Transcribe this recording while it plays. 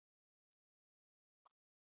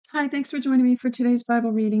Hi, thanks for joining me for today's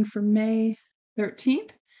Bible reading for May 13th,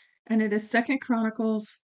 and it is 2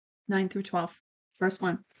 Chronicles 9 through 12. Verse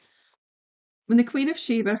 1. When the queen of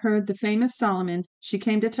Sheba heard the fame of Solomon, she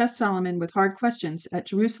came to test Solomon with hard questions at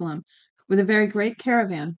Jerusalem with a very great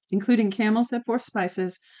caravan, including camels that bore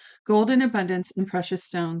spices, gold in abundance, and precious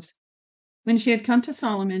stones. When she had come to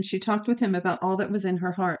Solomon, she talked with him about all that was in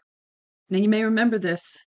her heart. Now you may remember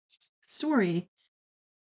this story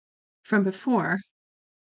from before,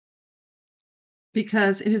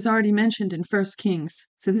 because it is already mentioned in First Kings.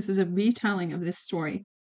 So this is a retelling of this story.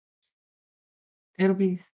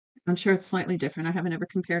 I'm sure it's slightly different. I haven't ever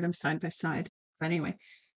compared them side by side. But anyway,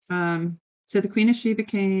 so the Queen of Sheba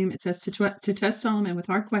came, it says, to test Solomon with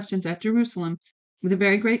hard questions at Jerusalem with a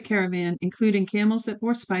very great caravan, including camels that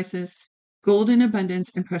bore spices, gold in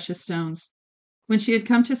abundance, and precious stones. When she had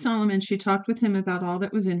come to Solomon, she talked with him about all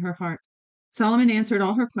that was in her heart. Solomon answered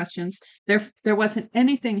all her questions. There wasn't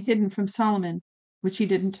anything hidden from Solomon which he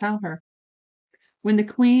didn't tell her. When the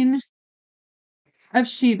queen of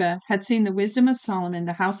Sheba had seen the wisdom of Solomon,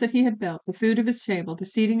 the house that he had built, the food of his table, the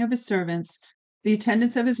seating of his servants, the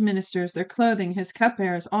attendance of his ministers, their clothing, his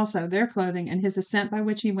cupbearers also, their clothing, and his ascent by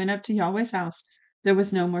which he went up to Yahweh's house, there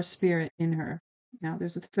was no more spirit in her. Now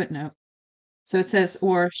there's a footnote. So it says,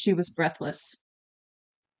 or she was breathless.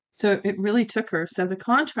 So it really took her. So the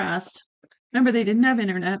contrast, remember they didn't have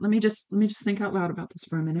internet. Let me just think out loud about this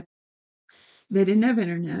for a minute. They didn't have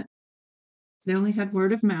internet. They only had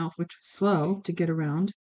word of mouth, which was slow to get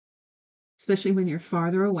around, especially when you're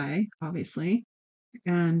farther away, obviously.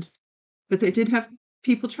 But they did have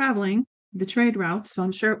people traveling the trade routes. So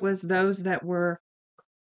I'm sure it was those that were,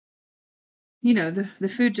 the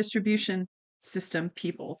food distribution system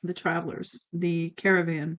people, the travelers, the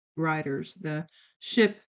caravan riders, the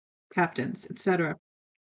ship captains, etc.,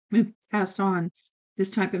 who passed on this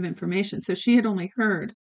type of information. So she had only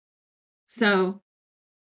heard. So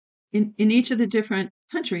in each of the different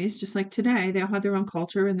countries, just like today, they all had their own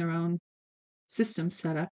culture and their own system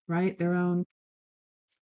set up, right? Their own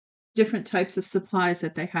different types of supplies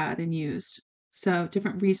that they had and used. So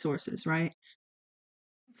different resources, right?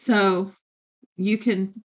 So you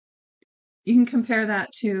can compare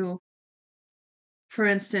that to, for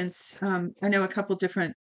instance, I know a couple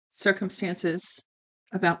different circumstances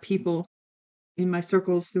about people in my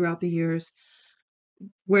circles throughout the years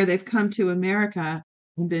where they've come to America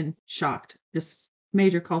and been shocked, just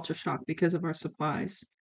major culture shock because of our supplies.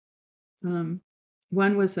 One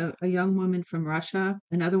was a young woman from Russia.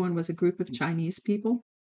 Another one was a group of Chinese people.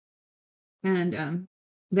 And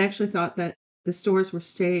they actually thought that the stores were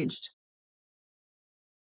staged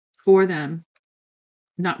for them,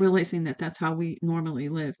 not realizing that that's how we normally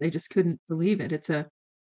live. They just couldn't believe it. It's a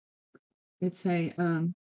what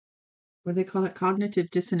do they call it? Cognitive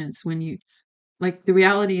dissonance, when you, like, the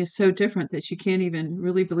reality is so different that you can't even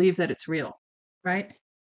really believe that it's real, right?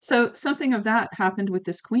 So something of that happened with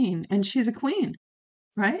this queen, and she's a queen,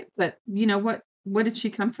 right? But what did she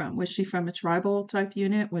come from? Was she from a tribal type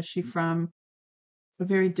unit? Was she from a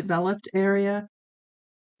very developed area?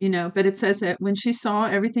 But it says that when she saw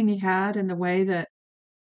everything he had and the way that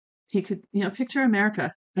he could, picture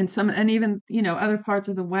America and even, other parts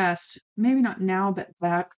of the West, maybe not now, but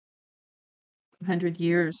back 100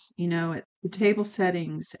 years, at the table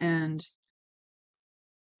settings and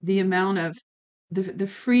the amount of the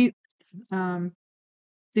free, the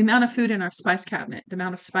amount of food in our spice cabinet, the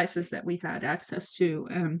amount of spices that we had access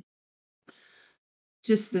to,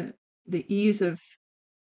 just the ease of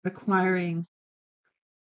acquiring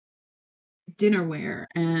dinnerware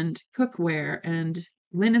and cookware and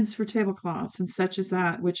linens for tablecloths and such as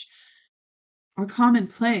that, which are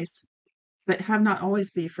commonplace, but have not always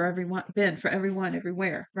been for everyone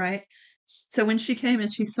everywhere, right? So when she came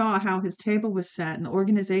and she saw how his table was set and the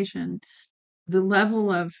organization, the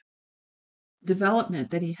level of development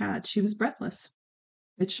that he had, she was breathless.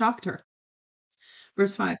 It shocked her.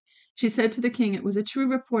 Verse 5. She said to the king, "It was a true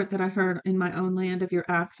report that I heard in my own land of your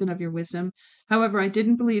acts and of your wisdom. However, I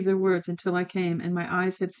didn't believe their words until I came, and my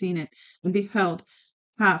eyes had seen it, and beheld,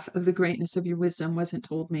 half of the greatness of your wisdom wasn't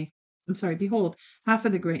told me. Behold, half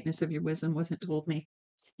of the greatness of your wisdom wasn't told me.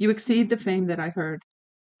 You exceed the fame that I heard.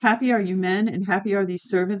 Happy are you men, and happy are these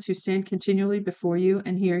servants who stand continually before you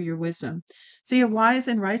and hear your wisdom." See, a wise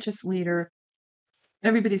and righteous leader,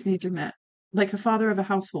 everybody's needs are met. Like a father of a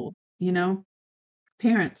household,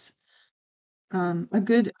 parents, a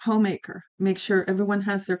good homemaker, make sure everyone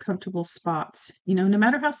has their comfortable spots, no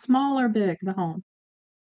matter how small or big the home.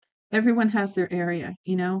 Everyone has their area,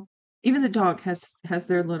 even the dog has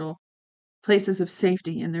their little places of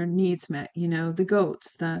safety and their needs met, the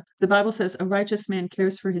goats, the Bible says a righteous man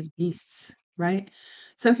cares for his beasts, right?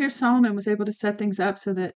 So here Solomon was able to set things up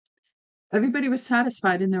so that everybody was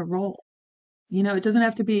satisfied in their role. It doesn't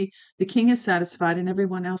have to be the king is satisfied and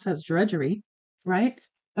everyone else has drudgery, right?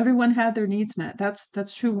 Everyone had their needs met.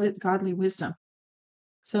 That's true godly wisdom.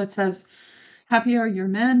 So it says, happy are your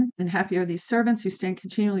men, and happy are these servants who stand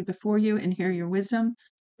continually before you and hear your wisdom.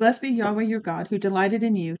 Blessed be Yahweh your God, who delighted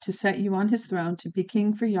in you to set you on his throne to be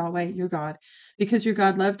king for Yahweh your God, because your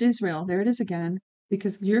God loved Israel. There it is again.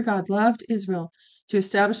 Because your God loved Israel to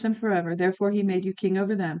establish them forever. Therefore, he made you king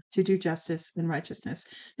over them to do justice and righteousness.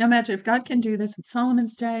 Now, imagine if God can do this in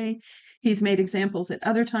Solomon's day. He's made examples at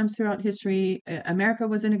other times throughout history. America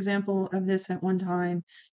was an example of this at one time,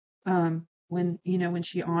 when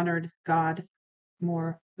she honored God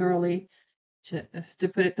more thoroughly, to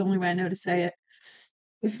put it the only way I know to say it.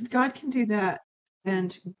 If God can do that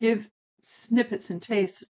and give snippets and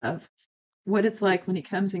tastes of what it's like when he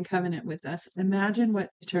comes in covenant with us, imagine what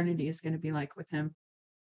eternity is going to be like with him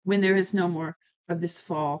when there is no more of this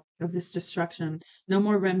fall, of this destruction, no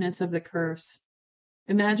more remnants of the curse.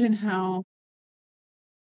 Imagine how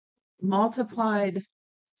multiplied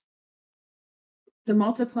the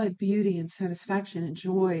multiplied beauty and satisfaction and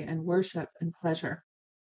joy and worship and pleasure.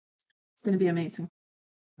 It's going to be amazing.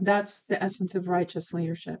 That's the essence of righteous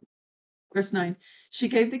leadership. Verse 9, she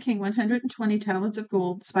gave the king 120 talents of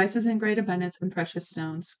gold, spices in great abundance, and precious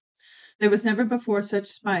stones. There was never before such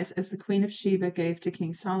spice as the queen of Sheba gave to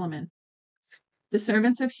King Solomon. The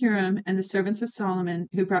servants of Hiram and the servants of Solomon,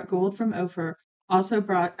 who brought gold from Ophir, also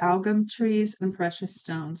brought algum trees and precious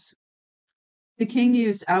stones. The king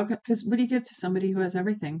used algum, because what do you give to somebody who has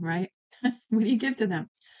everything, right? What do you give to them?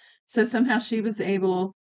 So somehow she was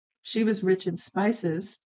rich in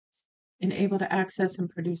spices and able to access and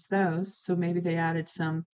produce those. So maybe they added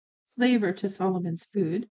some flavor to Solomon's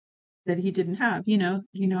food that he didn't have.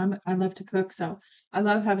 I love to cook, so I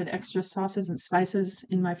love having extra sauces and spices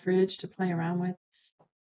in my fridge to play around with.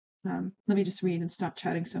 Let me just read and stop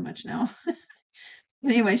chatting so much now.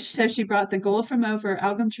 Anyway, she says she brought the gold from over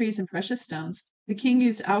algum trees and precious stones. The king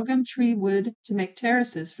used algum tree wood to make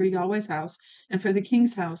terraces for Yahweh's house and for the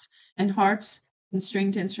king's house, and harps and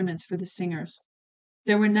stringed instruments for the singers.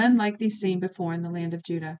 There were none like these seen before in the land of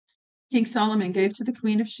Judah. King Solomon gave to the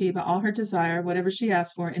queen of Sheba all her desire, whatever she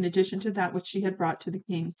asked for, in addition to that which she had brought to the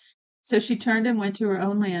king. So she turned and went to her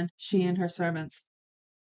own land, she and her servants.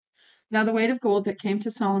 Now the weight of gold that came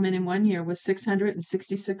to Solomon in 1 year was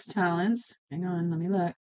 666 talents. Hang on, let me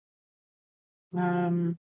look.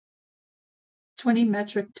 20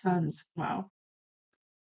 metric tons. Wow.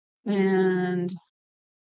 And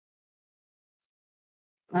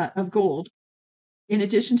of gold. In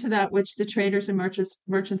addition to that which the traders and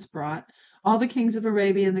merchants brought, all the kings of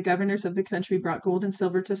Arabia and the governors of the country brought gold and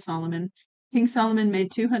silver to Solomon. King Solomon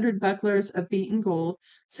made 200 bucklers of beaten gold.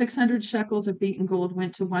 600 shekels of beaten gold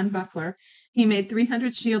went to one buckler. He made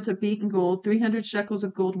 300 shields of beaten gold. 300 shekels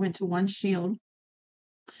of gold went to one shield.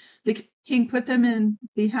 The king put them in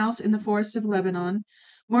the house in the forest of Lebanon.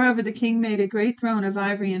 Moreover, the king made a great throne of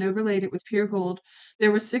ivory and overlaid it with pure gold.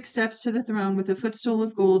 There were 6 steps to the throne with a footstool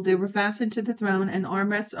of gold. They were fastened to the throne and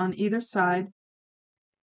armrests on either side.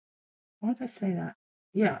 Why did I say that?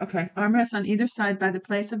 Yeah, okay. Armrests on either side by the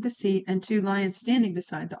place of the seat, and 2 lions standing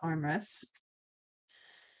beside the armrests.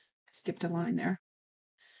 Skipped a line there.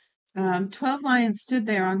 12 lions stood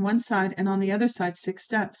there on one side, and on the other side 6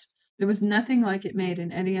 steps. There was nothing like it made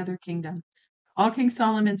in any other kingdom. All King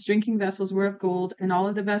Solomon's drinking vessels were of gold, and all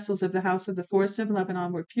of the vessels of the house of the forest of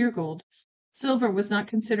Lebanon were pure gold. Silver was not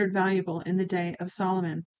considered valuable in the day of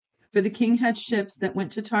Solomon, for the king had ships that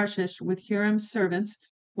went to Tarshish with Hiram's servants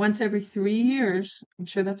once every 3 years. I'm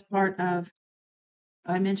sure that's part of,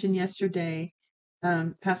 I mentioned yesterday,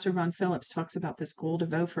 Pastor Ron Phillips talks about this gold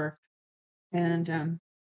of Ophir and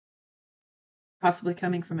possibly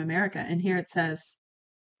coming from America. And here it says,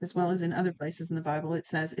 as well as in other places in the Bible, it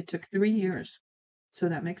says it took 3 years. So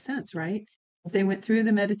that makes sense, right? If they went through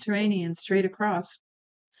the Mediterranean straight across,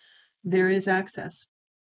 there is access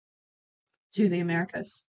to the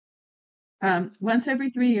Americas. Once every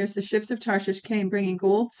 3 years, the ships of Tarshish came bringing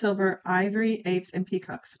gold, silver, ivory, apes, and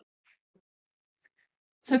peacocks.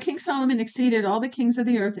 So King Solomon exceeded all the kings of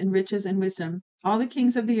the earth in riches and wisdom. All the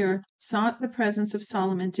kings of the earth sought the presence of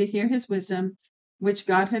Solomon to hear his wisdom, which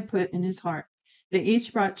God had put in his heart. They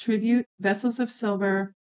each brought tribute, vessels of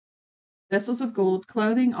silver, vessels of gold,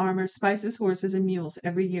 clothing, armor, spices, horses, and mules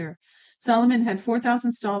every year. Solomon had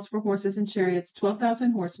 4,000 stalls for horses and chariots,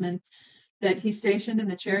 12,000 horsemen that he stationed in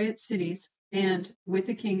the chariot cities and with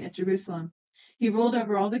the king at Jerusalem. He ruled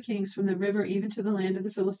over all the kings from the river even to the land of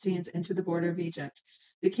the Philistines and to the border of Egypt.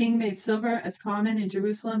 The king made silver as common in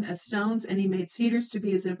Jerusalem as stones, and he made cedars to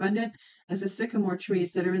be as abundant as the sycamore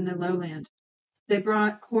trees that are in the lowland. They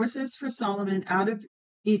brought horses for Solomon out of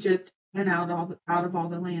Egypt and out of all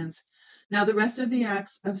the lands. Now the rest of the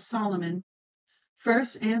acts of Solomon,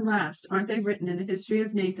 first and last, aren't they written in the history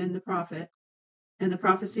of Nathan the prophet, and the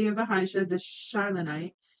prophecy of Ahijah the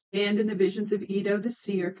Shilonite, and in the visions of Edo the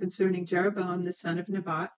seer concerning Jeroboam the son of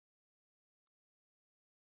Nebat?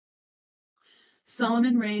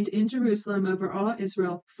 Solomon reigned in Jerusalem over all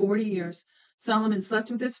Israel 40 years. Solomon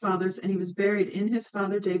slept with his fathers, and he was buried in his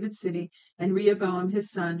father David's city, and Rehoboam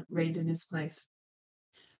his son reigned in his place.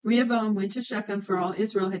 Rehoboam went to Shechem, for all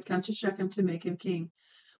Israel had come to Shechem to make him king.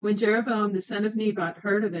 When Jeroboam the son of Nebat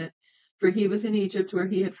heard of it, for he was in Egypt where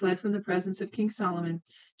he had fled from the presence of King Solomon,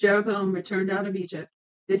 Jeroboam returned out of Egypt.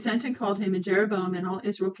 They sent and called him, and Jeroboam and all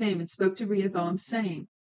Israel came and spoke to Rehoboam, saying,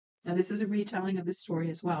 now this is a retelling of this story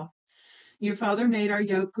as well. Your father made our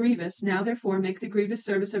yoke grievous. Now therefore make the grievous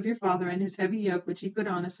service of your father and his heavy yoke which he put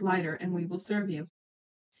on us lighter, and we will serve you.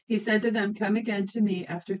 He said to them, come again to me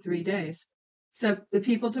after 3 days. So the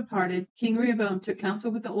people departed. King Rehoboam took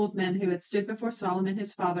counsel with the old men who had stood before Solomon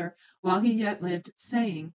his father while he yet lived,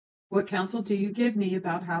 saying, what counsel do you give me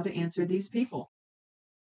about how to answer these people?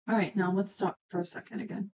 All right, now let's stop for a second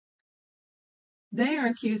again. They are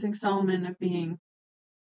accusing Solomon of being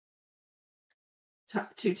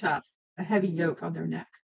too tough, a heavy yoke on their neck,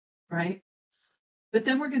 right? But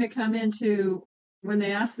then we're going to come into when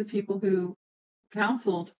they ask the people who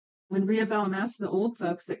counseled, when Rehoboam asked the old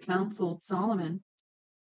folks that counseled Solomon,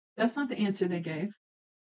 that's not the answer they gave.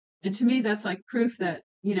 And to me, that's like proof that,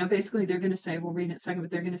 basically they're going to say, we'll read it in a second,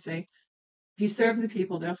 but they're going to say, if you serve the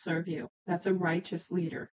people, they'll serve you. That's a righteous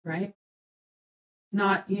leader, right?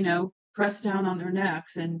 Not, press down on their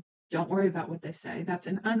necks and don't worry about what they say. That's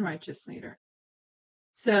an unrighteous leader.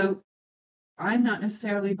 So I'm not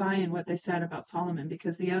necessarily buying what they said about Solomon,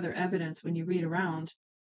 because the other evidence, when you read around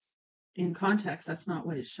in context, that's not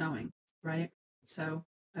what it's showing, right? So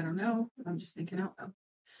I don't know. I'm just thinking out loud.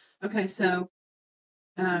 Okay, so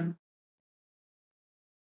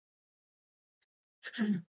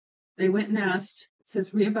they went and asked. It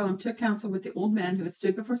says Rehoboam took counsel with the old men who had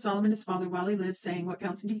stood before Solomon his father while he lived, saying, what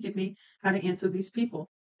counsel do you give me how to answer these people?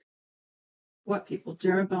 What people?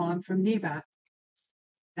 Jeroboam from Nebat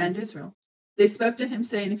and Israel. They spoke to him,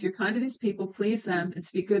 saying, if you're kind to these people, please them, and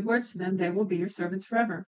speak good words to them, they will be your servants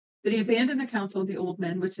forever. But he abandoned the counsel of the old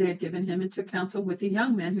men which they had given him, and took counsel with the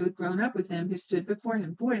young men who had grown up with him, who stood before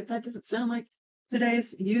him. Boy, if that doesn't sound like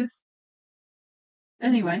today's youth.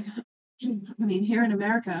 Anyway, I mean, here in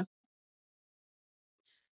America,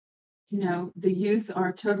 the youth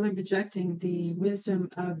are totally rejecting the wisdom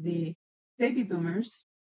of the baby boomers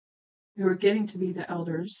who are getting to be the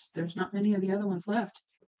elders. There's not many of the other ones left,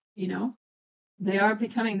 They are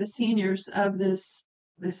becoming the seniors of this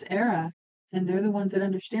era, and they're the ones that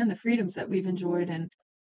understand the freedoms that we've enjoyed and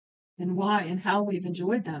why and how we've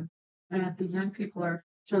enjoyed them. And the young people are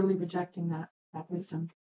totally rejecting that wisdom.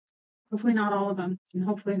 Hopefully not all of them, and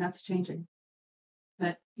hopefully that's changing.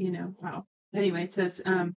 But, wow. Anyway, it says,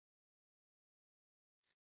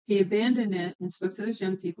 he abandoned it and spoke to those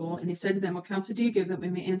young people, and he said to them, what counsel do you give that we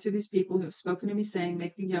may answer these people who have spoken to me, saying,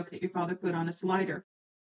 make the yoke that your father put on us lighter?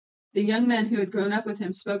 The young men who had grown up with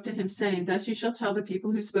him spoke to him, saying, thus you shall tell the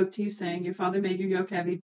people who spoke to you, saying, your father made your yoke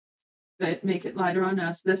heavy, but make it lighter on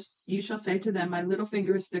us. Thus you shall say to them, my little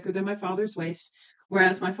finger is thicker than my father's waist,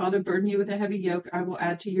 whereas my father burdened you with a heavy yoke, I will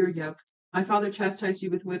add to your yoke. My father chastised you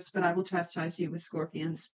with whips, but I will chastise you with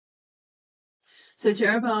scorpions. So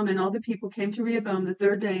Jeroboam and all the people came to Rehoboam the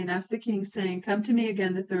 3rd day and asked the king, saying, come to me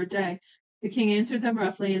again the 3rd day. The king answered them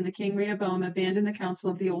roughly, and the king Rehoboam abandoned the counsel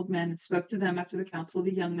of the old men and spoke to them after the counsel of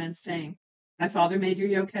the young men, saying, my father made your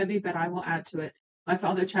yoke heavy, but I will add to it. My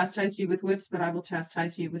father chastised you with whips, but I will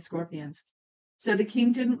chastise you with scorpions. So the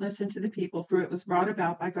king didn't listen to the people, for it was brought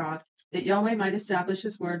about by God, that Yahweh might establish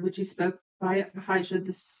his word, which he spoke by Ahijah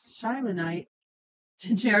the Shilonite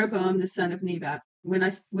to Jeroboam the son of Nebat.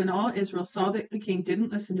 When all Israel saw that the king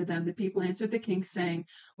didn't listen to them, the people answered the king, saying,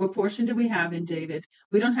 what portion do we have in David?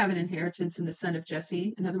 We don't have an inheritance in the son of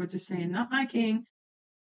Jesse. In other words, they're saying, not my king.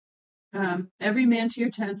 Every man to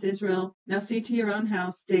your tents, Israel. Now see to your own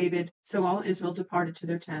house, David. So all Israel departed to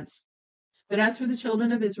their tents. But as for the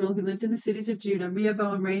children of Israel who lived in the cities of Judah,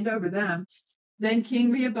 Rehoboam reigned over them. Then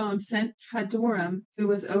King Rehoboam sent Hadoram, who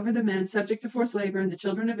was over the men subject to forced labor, and the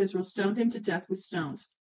children of Israel stoned him to death with stones.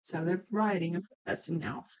 So they're rioting and protesting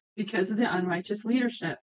now because of the unrighteous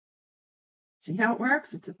leadership. See how it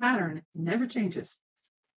works? It's a pattern. It never changes.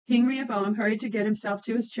 King Rehoboam hurried to get himself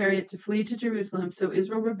to his chariot to flee to Jerusalem, so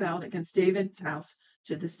Israel rebelled against David's house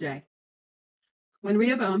to this day. When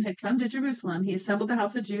Rehoboam had come to Jerusalem, he assembled the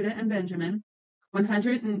house of Judah and Benjamin,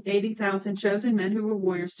 180,000 chosen men who were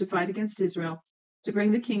warriors to fight against Israel, to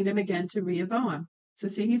bring the kingdom again to Rehoboam. So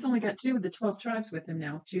see, he's only got 2 of the 12 tribes with him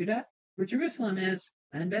now, Judah, where Jerusalem is,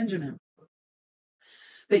 and Benjamin.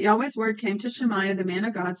 But Yahweh's word came to Shemaiah, the man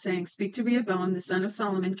of God, saying, Speak to Rehoboam, the son of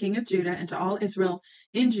Solomon, king of Judah, and to all Israel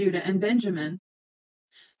in Judah and Benjamin,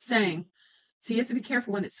 saying, so you have to be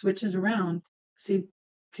careful when it switches around. See,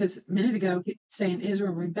 because a minute ago, it's saying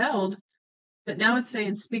Israel rebelled, but now it's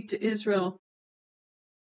saying, speak to Israel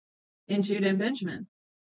in Judah and Benjamin.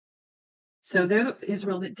 So they're the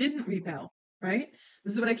Israel that didn't rebel, right?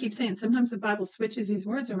 This is what I keep saying. Sometimes the Bible switches these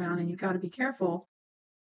words around, and you've got to be careful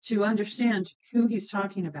to understand who he's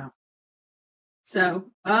talking about.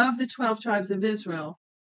 So of the 12 tribes of Israel,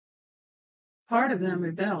 part of them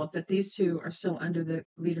rebelled, but these 2 are still under the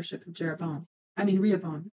leadership of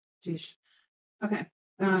Rehoboam. Geesh. Okay.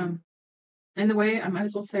 And the way, I might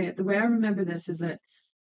as well say it, the way I remember this is that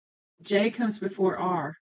J comes before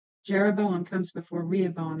R. Jeroboam comes before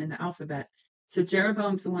Rehoboam in the alphabet. So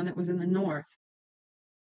Jeroboam's the one that was in the north.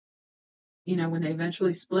 When they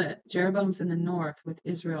eventually split, Jeroboam's in the north with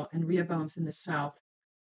Israel, and Rehoboam's in the south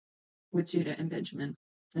with Judah and Benjamin.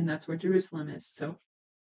 And that's where Jerusalem is. So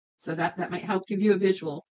that might help give you a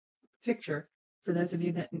visual picture for those of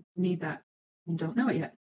you that need that and don't know it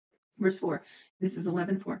yet. Verse 4, this is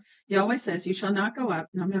 11:4. Yahweh says, you shall not go up.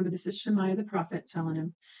 Now remember, this is Shemaiah the prophet telling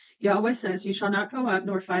him. Yahweh says, you shall not go up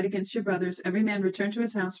nor fight against your brothers. Every man return to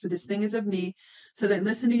his house, for this thing is of me. So that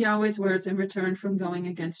listen to Yahweh's words and return from going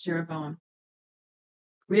against Jeroboam.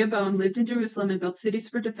 Rehoboam lived in Jerusalem and built cities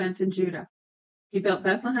for defense in Judah. He built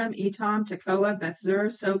Bethlehem, Etam, Tekoa,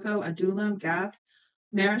 Bethzur, Soko, Adullam, Gath,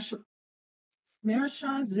 Mareshah,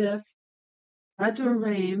 Ziph,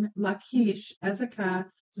 Adoraim, Lachish, Ezekah,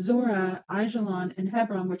 Zorah, Aijalon, and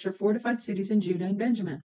Hebron, which are fortified cities in Judah and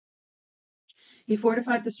Benjamin. He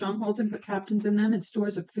fortified the strongholds and put captains in them and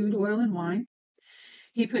stores of food, oil, and wine.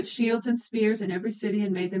 He put shields and spears in every city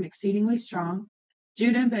and made them exceedingly strong.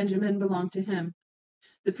 Judah and Benjamin belonged to him.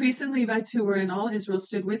 The priests and Levites who were in all Israel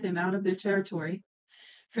stood with him out of their territory.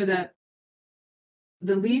 For the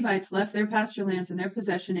Levites left their pasture lands in their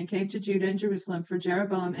possession and came to Judah and Jerusalem, for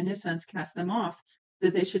Jeroboam and his sons cast them off,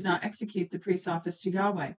 that they should not execute the priest's office to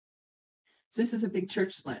Yahweh. So this is a big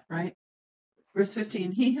church split, right? Verse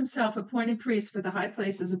 15, he himself appointed priests for the high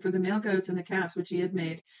places and for the male goats and the calves which he had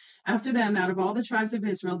made. After them, out of all the tribes of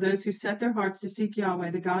Israel, those who set their hearts to seek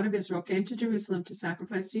Yahweh, the God of Israel, came to Jerusalem to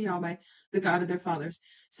sacrifice to Yahweh, the God of their fathers.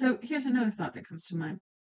 So here's another thought that comes to mind.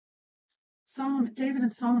 David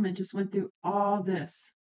and Solomon just went through all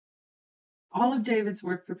this. All of David's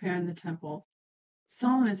work preparing the temple.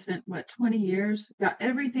 Solomon spent, 20 years? Got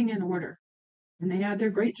everything in order. And they had their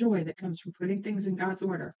great joy that comes from putting things in God's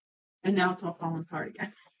order. And now it's all fallen apart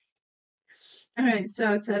again. All right,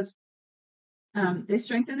 so it says, they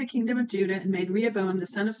strengthened the kingdom of Judah and made Rehoboam, the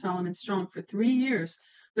son of Solomon, strong for 3 years,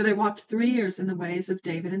 for they walked 3 years in the ways of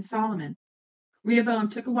David and Solomon. Rehoboam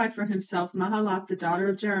took a wife for himself, Mahalath, the daughter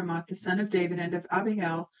of Jeremoth, the son of David, and of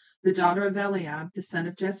Abihail, the daughter of Eliab, the son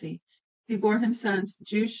of Jesse. He bore him sons,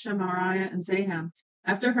 Jush, Shamariah, and Zaham.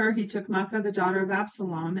 After her he took Maacah, the daughter of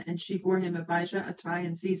Absalom, and she bore him Abijah, Attai,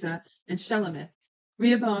 and Ziza, and Shelemith.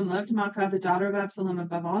 Rehoboam loved Maacah, the daughter of Absalom,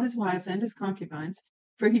 above all his wives and his concubines,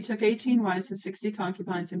 for he took 18 wives and 60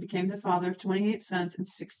 concubines, and became the father of 28 sons and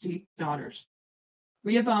 60 daughters.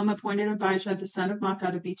 Rehoboam appointed Abijah, the son of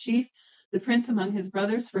Maacah, to be chief, the prince among his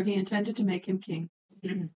brothers, for he intended to make him king.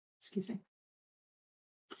 Excuse me.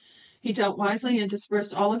 He dealt wisely and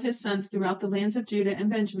dispersed all of his sons throughout the lands of Judah and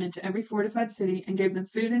Benjamin to every fortified city, and gave them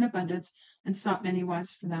food in abundance, and sought many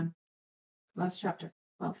wives for them. Last chapter,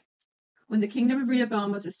 12. When the kingdom of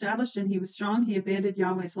Rehoboam was established and he was strong, he abandoned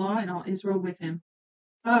Yahweh's law and all Israel with him.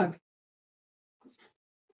 Ugh.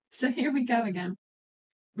 So here we go again.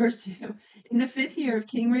 Verse 2. In the 5th year of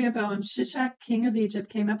King Rehoboam, Shishak, king of Egypt,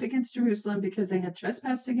 came up against Jerusalem because they had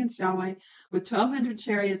trespassed against Yahweh with 1,200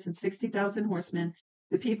 chariots and 60,000 horsemen.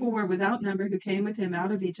 The people were without number who came with him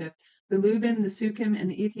out of Egypt, the Luban, the Sukkim, and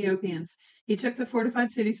the Ethiopians. He took the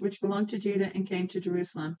fortified cities which belonged to Judah and came to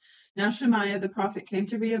Jerusalem. Now Shemaiah the prophet came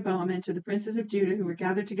to Rehoboam and to the princes of Judah who were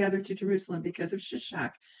gathered together to Jerusalem because of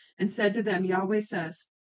Shishak, and said to them, Yahweh says.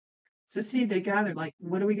 So see, they gathered like,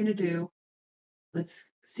 what are we going to do? Let's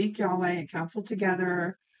seek Yahweh and counsel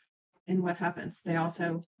together. And what happens? They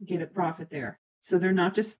also get a prophet there. So they're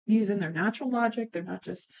not just using their natural logic. They're not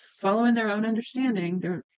just following their own understanding.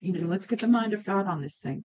 They're, let's get the mind of God on this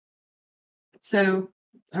thing. So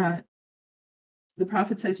the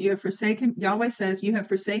prophet says, Yahweh says, you have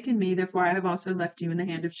forsaken me, therefore I have also left you in the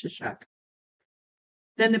hand of Shishak.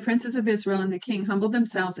 Then the princes of Israel and the king humbled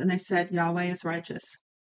themselves, and they said, Yahweh is righteous.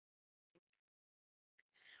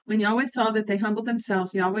 When Yahweh saw that they humbled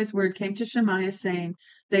themselves, Yahweh's word came to Shemaiah, saying,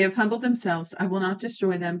 They have humbled themselves. I will not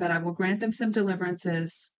destroy them, but I will grant them some deliverance,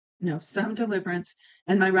 and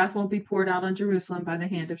my wrath won't be poured out on Jerusalem by the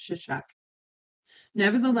hand of Shishak.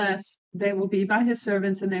 Nevertheless, they will be by his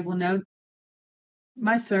servants, and they will know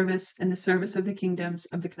my service and the service of the kingdoms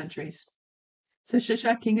of the countries. So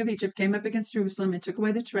Shishak, king of Egypt, came up against Jerusalem and took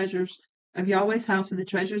away the treasures of Yahweh's house and the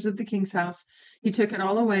treasures of the king's house. He took it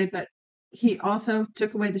all away, but he also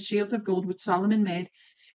took away the shields of gold which Solomon made.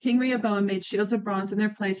 King Rehoboam made shields of bronze in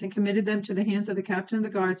their place and committed them to the hands of the captain of the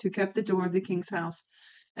guards who kept the door of the king's house.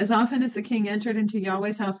 As often as the king entered into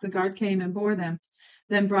Yahweh's house, the guard came and bore them,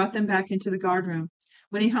 then brought them back into the guard room.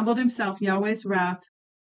 When he humbled himself, Yahweh's wrath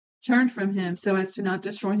turned from him so as to not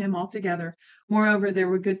destroy him altogether. Moreover, there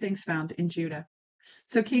were good things found in Judah.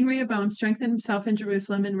 So King Rehoboam strengthened himself in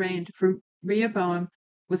Jerusalem and reigned, for Rehoboam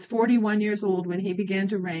was 41 years old when he began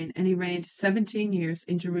to reign, and he reigned 17 years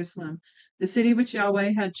in Jerusalem, the city which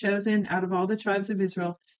Yahweh had chosen out of all the tribes of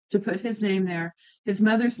Israel to put his name there. His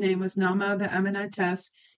mother's name was Naamah the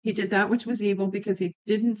Ammonitess. He did that which was evil because he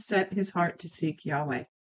didn't set his heart to seek Yahweh.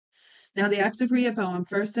 Now the acts of Rehoboam,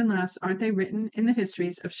 first and last, aren't they written in the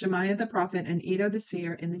histories of Shemaiah the prophet and Iddo the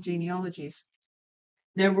seer in the genealogies?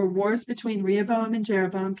 There were wars between Rehoboam and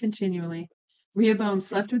Jeroboam continually. Rehoboam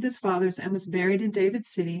slept with his fathers and was buried in David's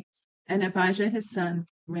city, and Abijah his son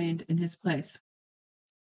reigned in his place.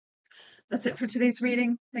 That's it for today's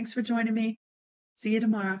reading. Thanks for joining me. See you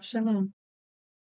tomorrow. Shalom.